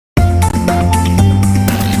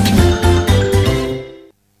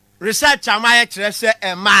research amaye kire se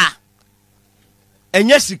ema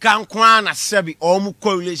enye sika nko na sebi omu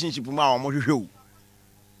relationship mu a omu hwehwe o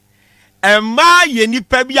ema ye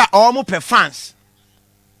nipa bi a omu pe fans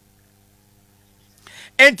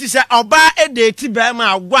enti se oba edate be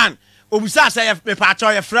ma one obisa say me pa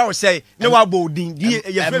cho ye frɛ wo say ne wa bodin ye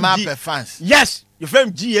frɛ pe fans yes you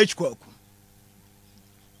frɛ GH kwaku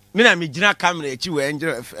me na me gina camera echi we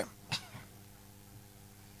Angel FM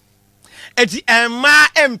eti ema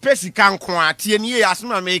empesi kanko atie ne ye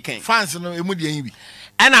asoma making fans no emu de yin bi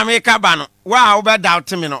ena me ka ba no wa wo be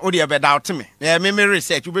doubt me no wo de be doubt me me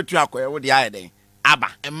research wo betu akoye wo de ayeden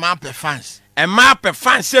aba ema pe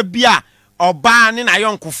fans se bia oba ne na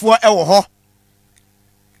yonkofo e wo ho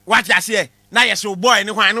what ya say na yes o boy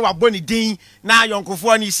ne hwan ne wa boni din na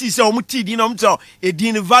yonkofo ne si se o muti din no mto e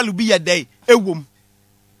din value bi ye dey ewom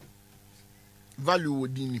value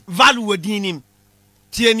wo din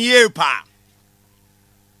tie ni e pa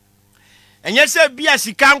enye se bia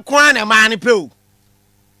sika nko na ma ne pe o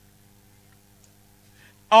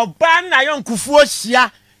oba na yonkofo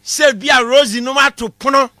hia se bia Rosie no mato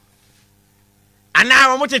pono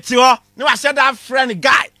ana wo tete ho ne wa said that friend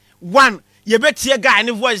guy one ye betie guy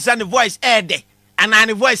ne voice and the voice ede ana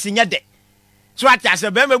ne voice nya de so at as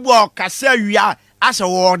be me bu o kasa wia as a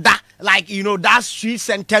order like you know that sweet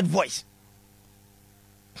scented voice.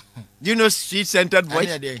 You know sweet scented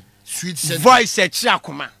voice? Sweet scented voice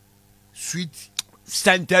chiakuma. Sweet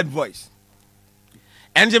scented voice.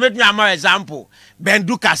 And you make me a example.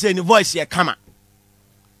 Benduka say the voice here come.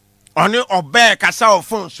 On obey kasa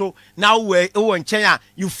phone so now we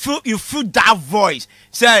you feel that voice.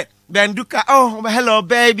 Say Benduka, oh hello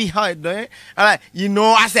baby, how you doing? Alright, you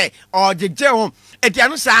know I say or the home.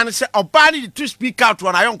 Etianu say obani to speak out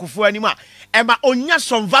when I don't go anymore. Emma onya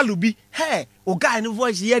some value be hey o guy no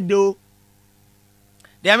voice here do.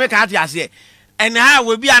 They make out here say and how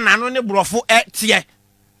will be an anone brofo tie.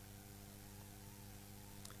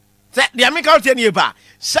 Say they make out here ba.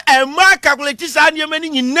 Say e ma calculate say an yemani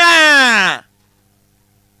nyina.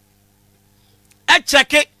 E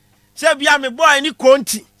check it. Say bia me boy ni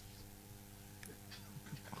konti.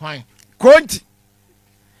 Why? Konti.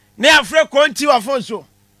 Ne afre konti wa phone so.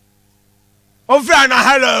 Ofra na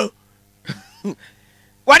hello.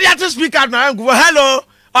 What do you have to speak out now? Hello.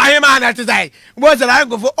 Oh, hey man, that is I. What's I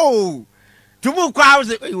go for? Oh, to move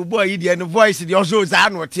crowds. Oh boy, you the voice. The also is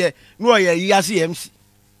not here. No, yeah, see MC.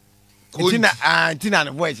 Tina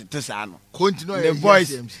the voice to Sano. Continue the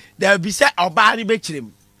voice. There be set or body betch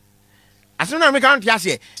him. As soon as we can't just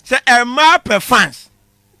say, a map per fans.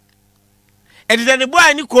 And then the boy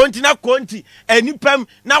any conti and you pem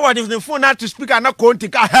now what if the phone not to speak and not conti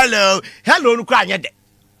hello no cry yet.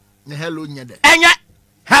 Hello nyade. Enya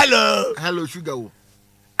hello sugar.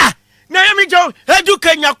 Ah na me jo do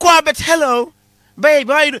Kenya kwa but hello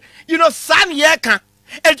babe you know son here can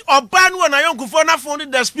and oban when I young for na phone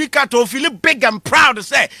the speaker to feel big and proud to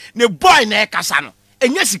say the boy na kasa no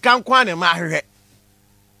enya sika kwa na ma hwehwe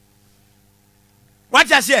what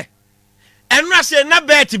you say and na say na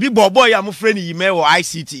bet bi boy am friend yi me wo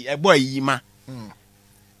ICT e boy yi ma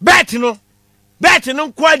bet no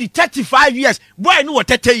kwa di 35 years boy no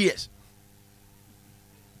 30 years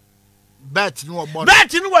bet no born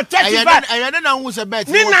bet no 35 I don't know who's a bet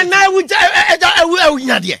ni na we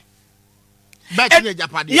nya de bet ni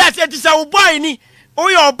japade yes it is a boy ni o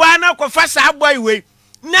yo oba na kwa sa boy we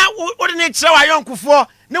na wo de ne kire wa yonkofo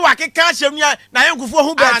ne wa keka asem na yonkofo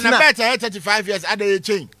hu bet na bet 35 years ada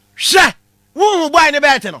change hwe wo hu boy ne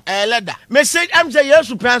bet no leda me say am say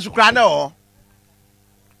yesu plan so kra na o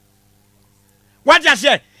what you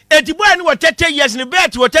say? 80 boy ni 30 years ni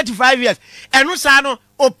bet 35 years. Enu sa no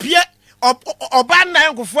opie oban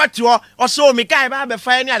na nkofo ati ho o so me kai ba be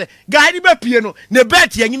fa ni ade. Guy ni be pie no ne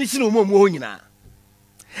bet ya nyini si no mo ho nyina.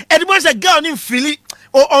 Edimo say girl ni feel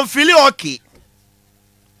on feel okay.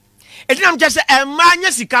 Edinam just say e ma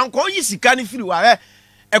nya sika nko yi sika ni feel wa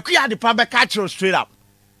ekuya de pa be catch straight up.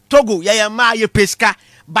 Togo ye ma ye pesca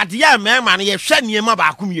but ye ma no ye hwe ne ma ba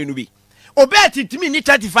akomienu bi. Obeti to me ni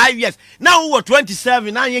 35 years. Now who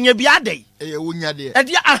 27 now yenye bi adey. Eh wonya de. E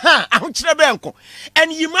dia ahokire be nko.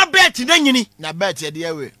 And you ma bet na nyini. Na bet ye de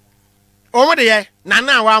we. O mo de ye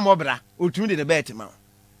na wa mobra. Otumi de bet ma.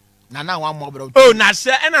 Na wa mobra. Oh na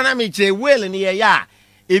se na me che well ni ye ya.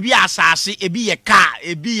 Ebi asase, ebi ye car,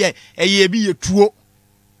 ebi ye tuo.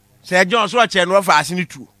 Se John so che no fa ase ni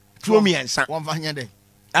tuo. Tuo mi ensa. Won fa nya de.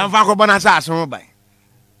 Anfa ko bona sa ase ho ban.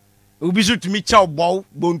 Obi so tumi cha obo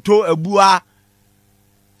bonto abua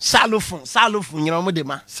salofon nyina mo de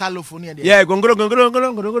ma salofon ne de yeah gongoro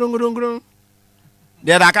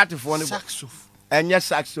de da katifo ne saxophone enye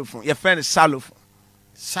saxophone your friend salofon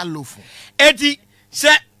salofon eti se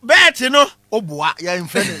bet no Oboa ya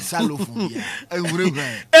infene salofu ya.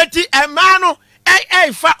 Enwure eti ema no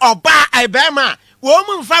fa oba ebema wo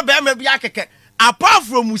mu mfa bema bi akeke apart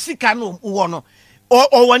from musika no wo no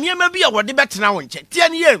o wani ema bi a wode betena wo nche tie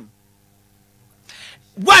ne yem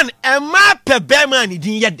one ema pe bema ni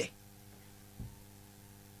din yede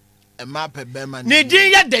ema pe bema ni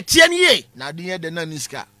din yede tie ne ye na din yede na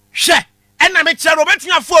niska hwe ena me kire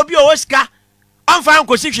obetia fo obi o sika onfa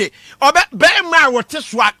ankosi hwe obe bema wote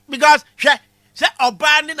soa because hwe se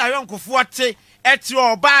oba ni na yonkofo te eti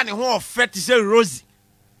oba ne ho ofet se Rosie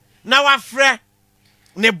na wa frɛ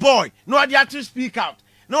ne boy no ade to speak out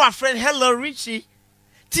no wa friend hello Richie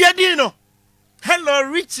tie di no hello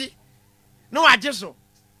Richie no wa jeso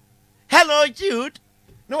hello Jude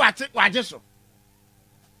no wa jeso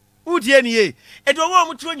udie ni e edo wo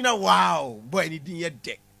mu to nyina wow boy ni din ye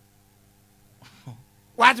de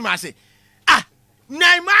what ma say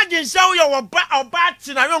na imagine so you oba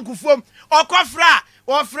ti na yonkofom okofra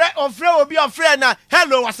ofre obi ofre na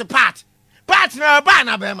hello was a part na ba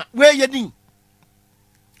na be ma we yedin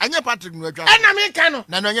anya Patrick no atwa na me ka no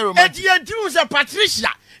na no anya romantic eti se Patricia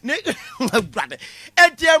ne brother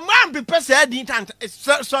eti man be person edin tant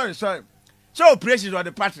sorry so operation or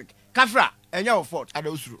the Patrick kafra enya wo fault ada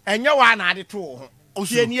usuru enya wa na ade to ho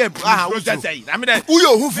osie ni e process yi na me de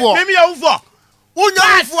uyo hufo me ya hufo unya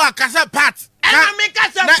hufo akasa part na me ka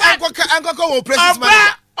se part na enkoka wo president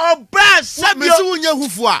man oba sabio me si unya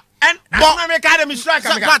hufo a and na me ka dem strike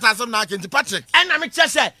am part asem na akenti Patrick and na me che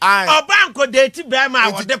say oba nko date be ma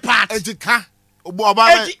wo de part enti ka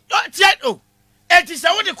oba eti se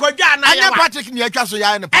wo de kwadwa na ya anya Patrick ni atwa so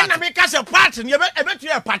ya ne part and na me ka se part ni ebetu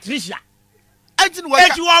ya Patricia enti no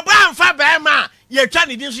eti oba nfa be ma ye twa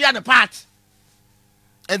ne din so ya ne part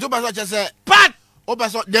enti oba so che say part oba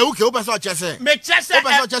so de uke oba so che say me che say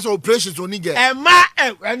oba so che say operations oni get ma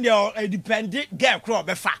and the dependent girl crop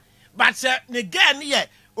be fa but say ne girl ni ye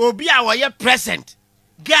obi a wo ye present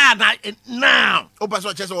girl now oba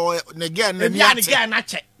so che say ne girl na ni girl na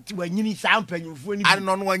che wanyini sa mpanyimfo ni ari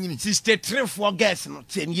no wanyini 63 for girls no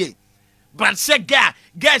tenye but say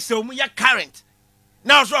girl so mu ye current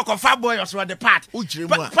now so ko fa boy so the part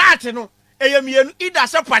no eyemienu ida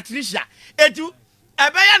so Patricia etu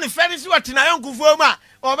ebeya ne fenisi watina yonkufo ma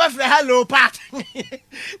obefre hello part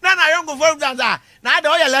na yonkufo da na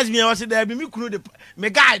da o ye lesbian o se da bi mi kunu de me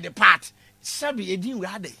guy the part sabi edin we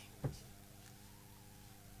ade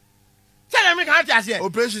tell me can I say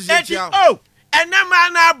operations oh enema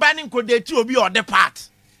na bani ko de ti obi o de part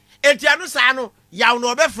etianu sa no yaw no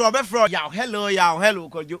obefre yaw hello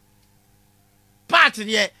kojo part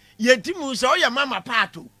de yetimu so ye mama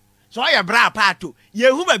part o so ye bra part o ye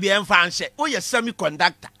hu ba bi emfa nse o ye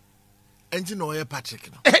semiconductor enti no ye Patrick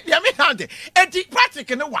no ya me hande enti Patrick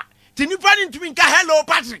no wa ti nipa ni ntumi nka hello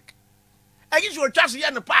Patrick agi so twa so ye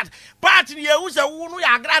no part ni ye hu se wu no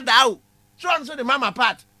ya agrada o so nso de mama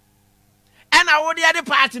part and I would the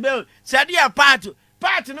part bill said yeah part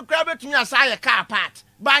no crab to me as I car part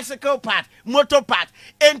bicycle part motor part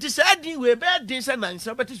and to said we bad this and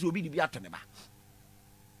so but it will be the after never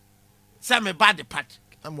some bad the part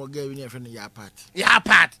I'm going to friend your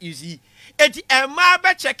part you see it a ma be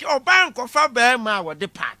check or bank of a bear ma what the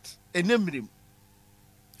part a name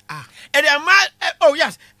and a ma oh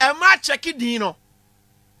yes a ma check it dino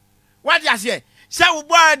what you say so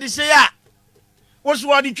boy this say was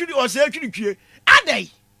what the tree or say tree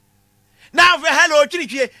ade now for hello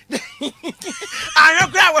tree I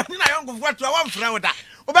don't cry when I don't go what to one friend that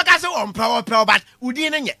obeka say on power but udi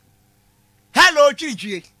nye hello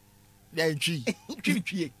tree then tree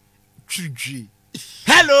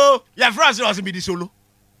hello your friend was be the solo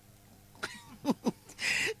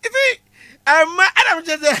if Adam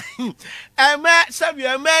just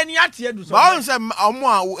Samuel man yati do so ba on say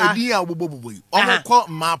omo a edin a bobobobo omo ko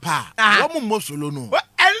mapa omo mo solo no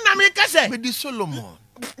en na me ka say be di Solomon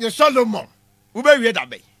you Solomon we be wie da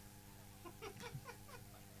be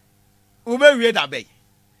e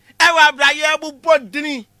wa bra ye bubo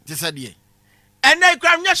dini ti say de en na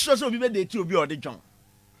kra nya so obi be de ti obi o de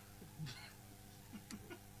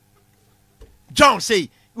John say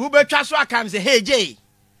we be twa so aka say hey Jay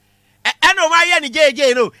no my any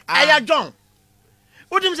JJ no I John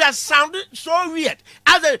Udim say sound so weird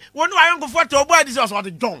as a when I go for to boy this was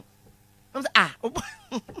what John I'm say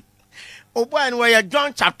oh boy and where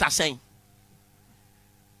John chapter saying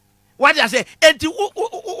what I say and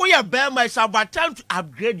we are bear myself but time to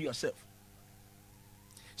upgrade yourself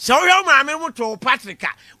so you ma to Patrick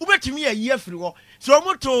ubetimi a year free so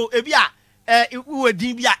mo to ebia we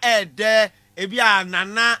din bia there ebia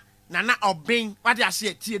nana obin what I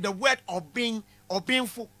say the word obin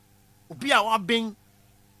for obia obin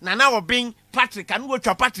Nana Obin, Patrick, and what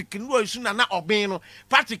your Patrick and what you Nana Obin,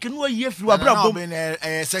 Patrick and what you if you are brother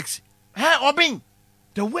sexy. Hey, Obin.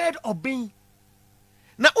 The word Obin.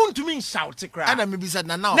 Na unto me shout it cry. And I maybe said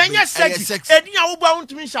Nana. Then yes, sexy. And you are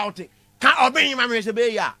to me shout it. Can't Obin, my Miss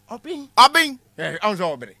Beya. Obin. Obin.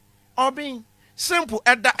 Obin. Simple.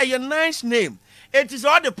 At that a nice name. It is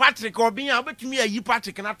all the Patrick Obin. I bet me a you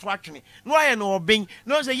Patrick and not watch me. No, I know Obin.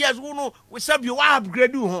 No, say yes, who know we sub you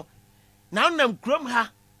upgrade you. Now them crum her.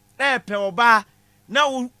 Pe Oba.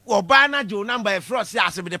 Now Obana Joe number frost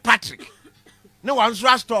as with the Patrick. No one's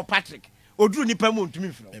store Patrick. Odru ni pemu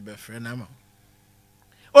ntumi fro. Ebe friend ama.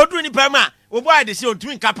 Odru ni pema. O boy dey say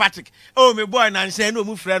ntumi ka Patrick. Oh me boy na say no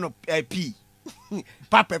mu friend no P.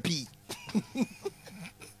 Papa P.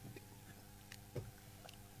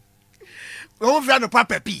 O friend no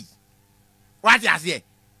Papa P. What you say?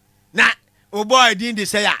 Na o boy din dey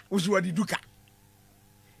say ah, usu wadi duka.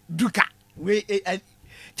 Duka. We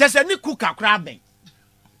just any cooker crab ben.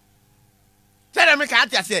 Tell me ka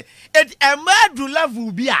ati say it e madu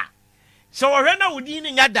level bi a. So we na wodi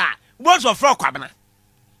ni ngada boss of rock kwabena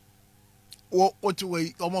what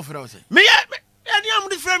way omo frɛ say me any am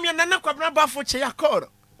the frame ya nana kwabena ba fo che yakoro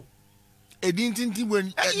edin tintin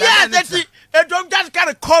when yeah that's it e don't just kind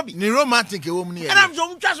of call me ni romantic e wo mu ni and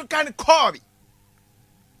I'm just kind of call me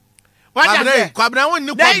what kwabena won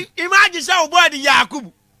ni kwab imagine say obo adi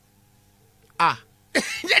Yakub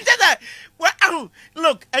well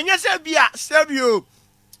look enya say bia sabio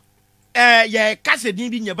yeah kase din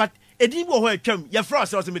bi nya but edin bo ho atwam ye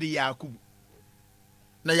frost also me de Yakub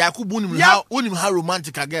na Yakub unim ha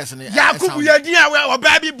romantic guess na Yakub ye din a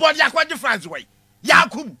oba bi body akwa difference way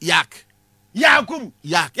Yakub yak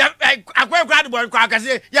akwa kwa de boy kwa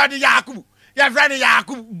kase ya de Yakub ya friend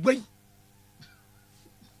Yakub gbe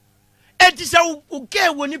enti se u ke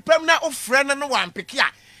woni pam na o frɛ no wan peke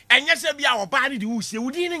a enye se bia oba ne de usie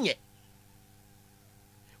udin ne nye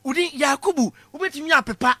udin Yakub ubetimi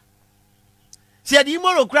apepa se di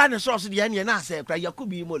molo kra ne source de ene na ase kra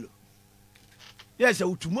Yakub molo yes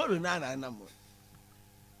tomorrow na mo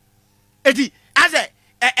eti ase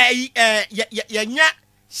nya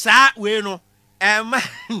sa we no ema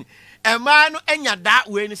no enya da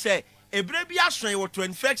we ni say ebre bi ason wo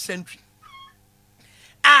 21st century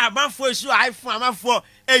amafo isu iPhone amafo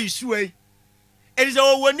isu e eri say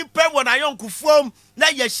wo ni pe wo na yonkufuom na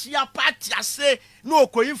yehia party ase na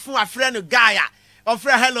okoyifun afre no guy a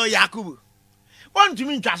ofre hello Yakub on to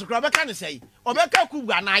me just crab can say obeka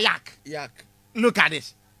kubu na yak look at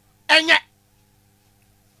this enye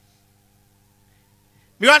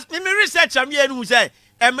because me research am here who say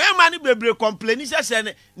e man ni bebre complain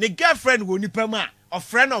say ne girlfriend wo nipa ma of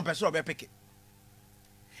friend on person obepeke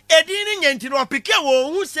edin ni nyenti no opeke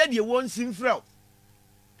wo hu say de won simfrel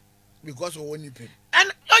because wo nipa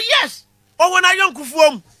and oh yes o wona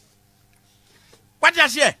yonkufuom what you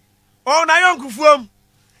say o na yonkufuom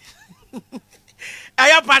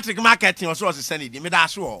Aya Patrick marketing or so send it me da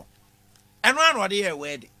so eno anu de here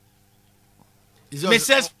word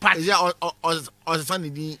Mrs. Pat is or send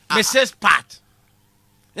it Mrs. Pat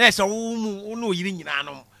yes so no yiri nyina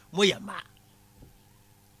no mo ya ma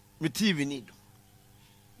me TV need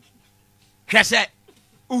kwese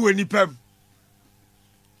uwe ni pam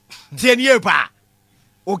tie pa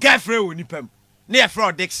o girlfriend wo ni pam na e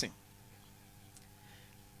fraud Dixon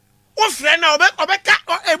o friend na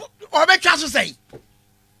obeka so say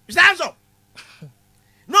so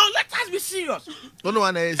no let us be serious no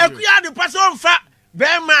one is ekuya the person fa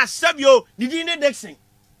Bema Sabio didn't Dixon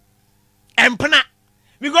empana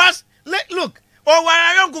because look oh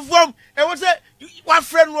why I don't go from and what say one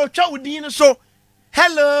friend will chat with Dina so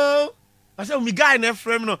hello I said me guy na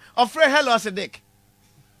friend no or friend hello I said Dick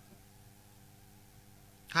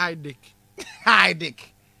hi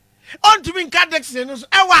Dick on to me cat Dixon so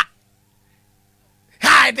ewa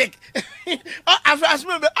hi Dick I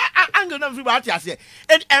remember I'm going to about to say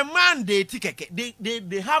and a man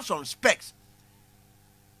they have some specs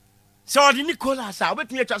so the Nicola sa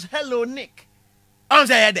bet me just hello Nick on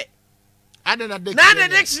say there I don't Dick na the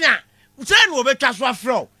Dixon say no be twa so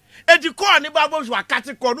afro e di call ni babo so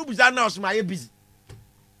akate call no biza na osma ye busy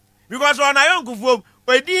because on ayon kufuom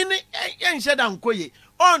we di ni en sheda nkoye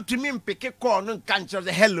on to me mpeke call no kan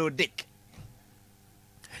say hello Dick.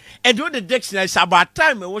 And do the dictionary is about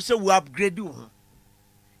time we say we upgrade you.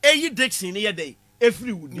 You dictionary here day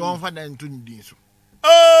every would you want father into this.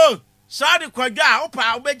 Oh, sorry, Quaja,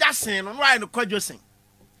 Opa, obey just saying on why the Quajo sing.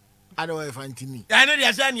 I don't find me. I know the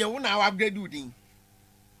Azania will now upgrade you.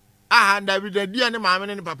 aha David dia ne maame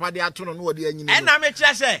ne papa de ato no wo de anyi no na me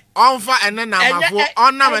kire se onfa ene namafo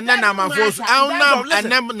onam ene namafo so onam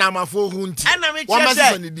ene namafo hunti wo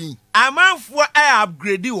message ne din amanfo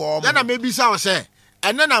upgrade wo na me bisa wo se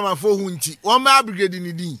ene namafo hunti wo ma upgrade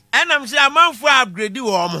ne din enam se amanfo upgrade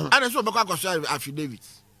wo mo ana so be kwa kwaso affidavit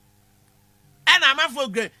ena amanfo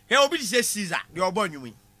upgrade he obi say Caesar de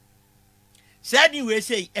obonwumi said we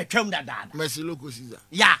say etwam dada merci loco Caesar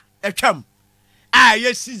ya etwam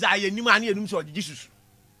yes Caesar ye nim ane enum so Jesus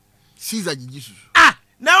Caesar Jesus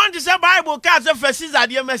na want to say Bible card say for Caesar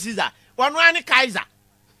de ma Caesar wono ane Kaiser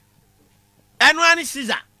eno ane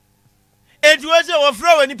Caesar enti we say wo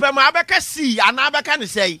fro wani pam abeka see ana abeka ne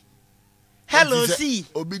say hello see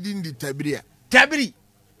obi din di tabiri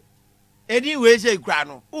edi we say kra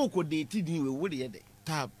no wo ko date din we wo de ye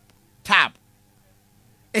tab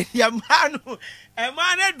Yamano, a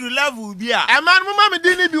man do love will be a man, Mamma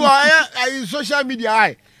Dini be social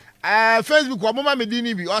media. Facebook, or Mamma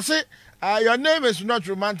Dini be. Or say, your name is not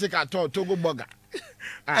romantic at all, Togo Borga.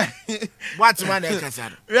 What's my name?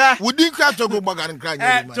 Yeah, would you cry Togo Borga and cry?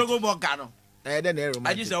 Togo Borgano.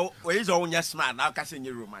 I just know where is all your smart now, casting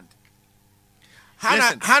your romantic.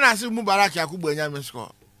 Hannah Mubarak Yakubu and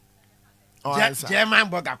Yamasco. German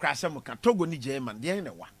Borga crash some Togo ni German, the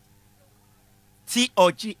other one.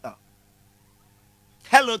 T-O-G-O.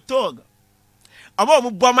 Hello, Togo. I'm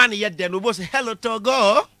going to money yet then. We say hello,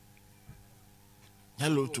 Togo.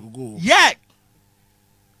 Hello, Togo. Yeah.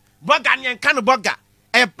 Boga, can Boga.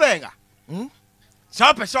 A penga.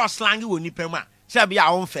 So, person slangy will nip him. Shall be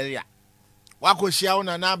our own failure. Wako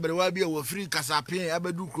Shiaona na but will be a free Casapi,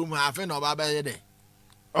 Abedu Krum, half an hour by day.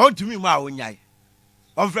 Oh, to me, my own yai.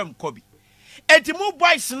 Of them, Kobe. Etimu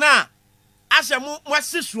boys na. As a mo,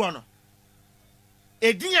 what's this one?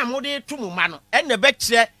 Edinya mode to mu mano and the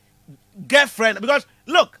betre girlfriend because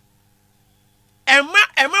look Emma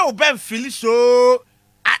will ben feel so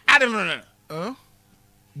I don't know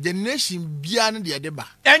generation bia no de deba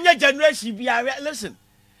enya generation bia listen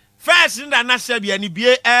first in that na sabi ani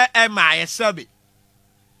bie ma yesabe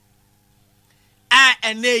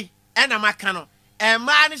ene ena maka no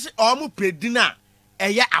emma ni se omu pedina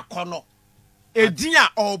eye akono edinya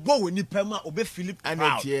obo woni pam a obe Philip and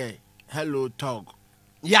hello talk.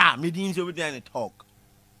 Yeah, me didn't over there and talk.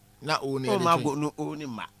 Not only my go no only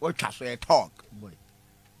ma. What can say talk, boy?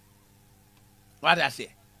 What I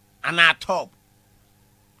say? And I talk.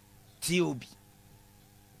 T.O.B.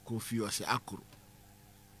 Kofi or say Akuru.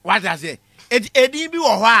 What I say? It didn't be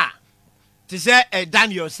a to say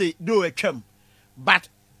Daniel say do a come, but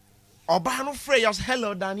Obano Frey us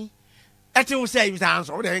hello Danny. That will say his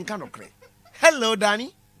answer. What the kind of cray? Hello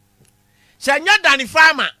Danny. Say not Danny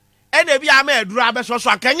Farmer. And if you are made rubber so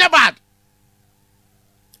can you bad?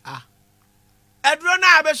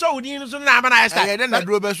 Edrona be so within so na I start. Then I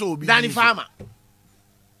drew so be Danny Farmer.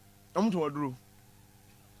 To a drew.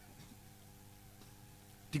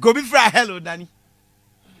 To go be fra hello, Danny.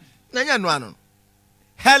 Nanya no.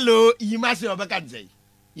 Hello, Yima say Obaka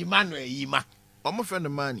Emmanuel Yima. I'm friend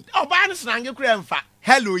of money. Oh, Barnes and you cram fa.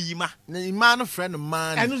 Hello, Yima. Man, friend of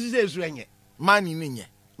mine. And who says ring it? Money ninja.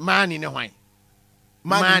 Man in a wine.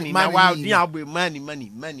 Money, wow, dear,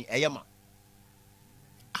 money, a yama.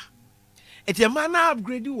 It's a man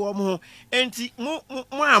upgrade you warm, and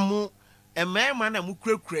mo, a man who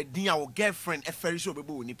create dear our girlfriend, a ferry so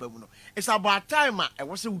bebo nipamuno. It's about time I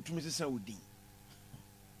was to Mrs. Saudi.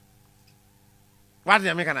 What the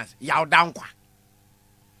Americans? Yaw downqua.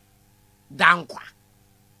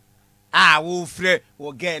 Wo frɛ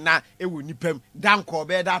wo gɛ na ewu nipam dankwa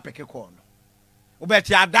be da peke kɔ no wo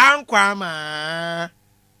bɛti dankwa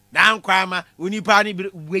ma unipa ni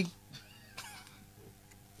we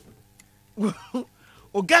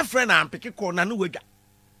o girlfriend am peke kɔ na no wadwa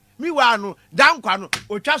mi wa no dankwa no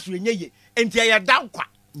otwa so enye enti ya dankwa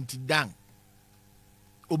nti dan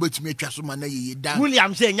obetumi atwa so ma na ye dan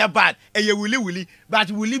William say nya bad eye wuli but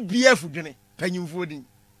wuli bf dwene panyimfo din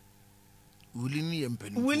Willie ni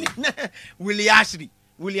empeni. Willie Ashley,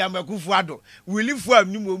 William Akufuado, Willie Fuam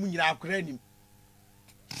ni mo mu nyina akora nim.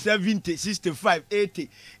 70, 65, 80.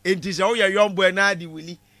 It is all your young boy na di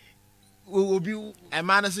Willie. Obi a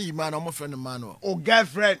man say you man almost friend Manuel. O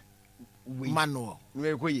girlfriend Manuel. We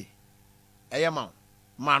koye. Ayama.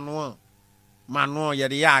 Manuel ye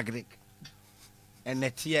the agric. And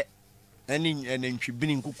netie any and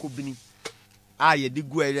ntwibini nkukobini. Ye di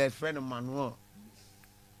go a friend Manuel.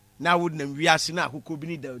 Now wouldn't we ask now who could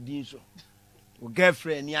be the Dinso? O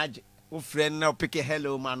girlfriend, Yaj, o friend now pick a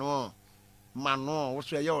hello, Manon,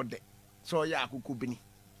 what's your day? So, ya who could be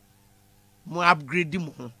more upgrade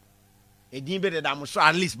him. A dean better than so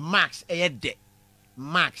at least Max a day.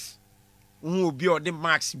 Max Who be the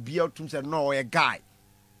Max be out to no a guy.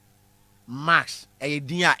 Max, a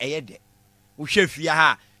dear a de. Who chef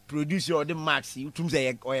ya producer or the Max, you to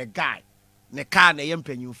say or a guy. Ne car na yem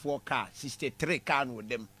penny 4 car, 63 car with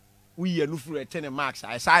them. We are no for a 10 Max,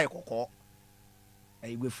 I say a coco.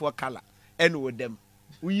 A with 4 color, and with them.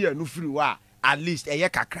 We are no free at least a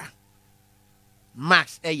yakakra.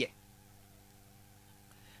 Max a ye.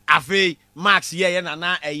 Afe Max ye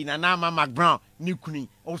na e na Mama Brown ni kuni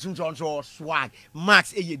o so swag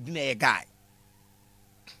Max e ye dina e guy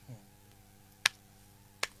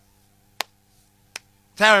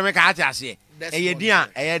tell me ka ati ase e ye dia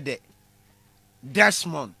e ye de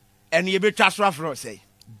Desmond and ye be transfer for say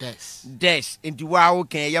des into wa o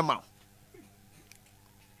kan ye ma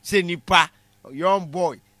say nipa young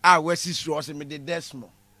boy we si so say me de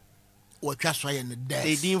Desmond o twa so ye ne des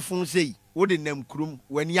they din fun say wo de nam krum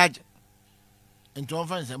wani age into on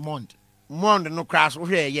fan say mond no crash wo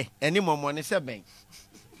hwe ye eni momo ne se ben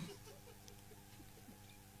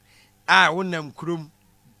wo nam krum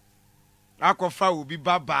akofa obi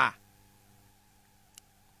baba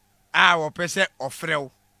wo pese ofrew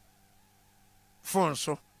fon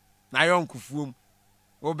so na yon kufuom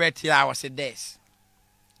wo beti wo se des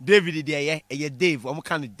David de ye Dave o mo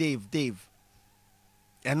kan Dave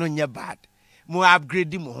eno nya bad mo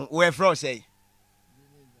upgrade mo we fro say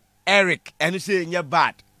Eric and say nya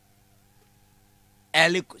bad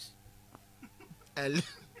Elikus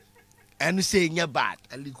and say nya bad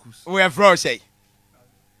Elikus we fro say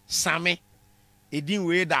Sammy edin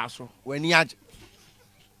we da so wani age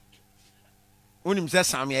unim say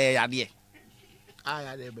Sammy e yade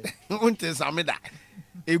ya de be unte Sammy da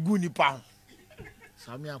egu nipa ho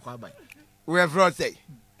Sammy akwa ban we fro say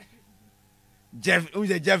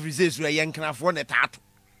Jeffrey says we are for the tattoo.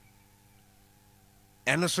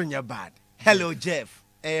 And also nya bad. Hello Jeff.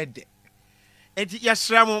 Ed.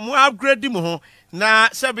 Yasra mo upgrade mo na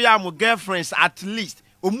sebe ya mo girlfriends at least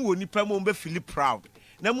omu woni pa mo be feel proud.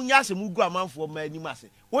 Na mu nya se mu gu amanfo ma anim ase.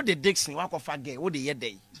 Wo de Dixon wakofa girl, wo de ye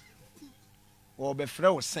dey. Wo be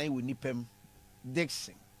frɛ wo san woni pam.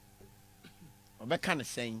 Dixon. Wo be kan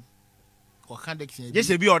san. Wo kan Dixon.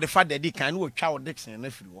 Yes be o the father di kan wo twa wo Dixon na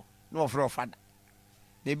firi wo. No frɛ wo father.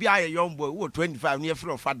 They be a young boy who 25 near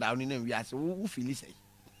free of father down in we are so who feel say.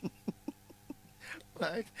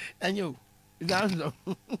 Right? And you that's no.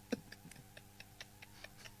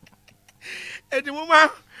 And the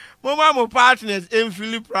mama mo partners in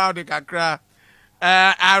feel proud of kakra.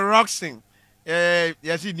 I Roxing.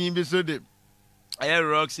 Yes, it nimbe so de. I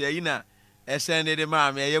Roxy, you know. Send the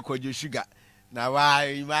mama me koju sugar. Now why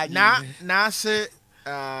imagine na say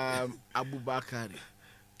Abubakari.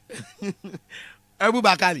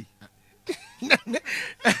 Abubakari.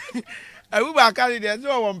 Abubakari, there's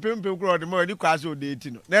no one pimple crowd the more you cross your date.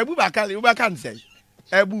 Now, Abubakari, Ubakan say,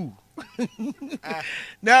 Abu.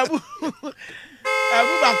 Now,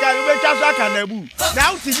 Abubakari, we just like Abu.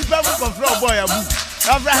 Now, see the people from floor boy Abu.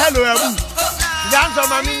 After hello, Abu. Dance on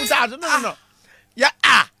my name, no. Yeah,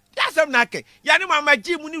 that's a nake. Yanima, my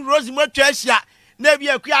Jim, when you rose in my church,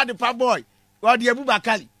 never a queer the pub boy, or the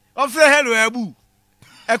Abubakari. After hello, Abu.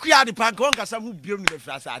 A queer the punk on some beauty the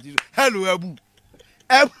fast. Hello, Abu.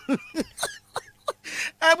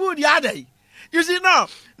 Abu the other. You see now,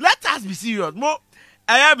 let us be serious. More,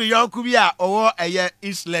 I have a young Kubia or a year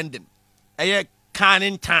East London, a year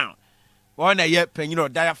Canning Town, one a year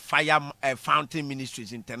Penino Dire Fire Fountain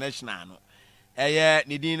Ministries International. A year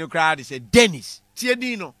Nidino crowd is a Dennis,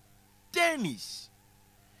 Tiadino, Dennis.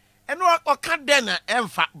 And what can't dinner,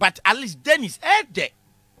 but at least Dennis,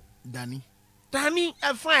 Danny,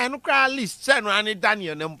 a fine crowd list, send Ranny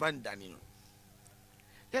Daniel, and Danny.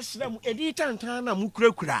 Yes, editor Tana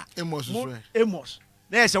Mukra, Amos.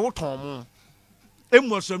 There's a what Tom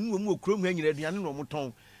Amos and Mumu Crum hanging at the end of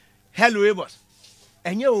Muton. Hello, Amos.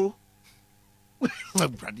 And you, my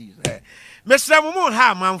brother, Mr. Mumu,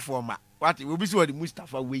 how man for ma. What it will be so the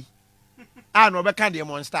Mustafa way. I know the candy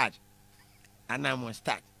on start. And I'm on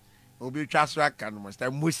start. Will be trust rack and Mr.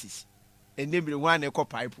 Moses. And every one a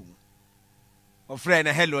pipe. Or friend,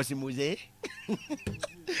 a hello, Simuse.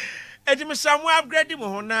 Eti me somewhere upgrade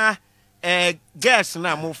mo na guess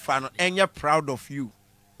na mo fan and you're proud of you.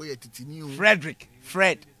 Frederick,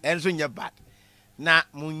 Fred, and so you're bad. Na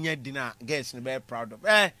munya dina guess na be proud of.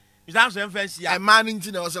 Is that so fancy? A man in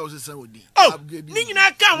Tina was with you. Oh,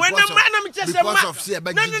 Nina can when the man I'm just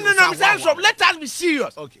no, let us be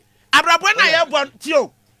serious. Okay. Abrabona ya born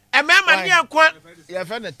tio. A man near quan you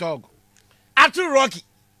found a dog. Atu Rocky.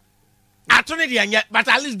 But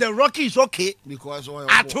at least the Rocky is okay because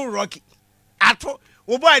Ato Rocky. Ato,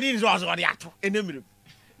 boy, this was what the Ato in the middle.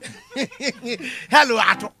 Hello,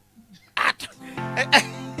 Ato. Ato.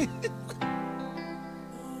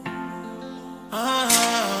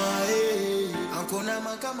 Akona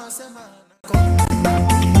makama sema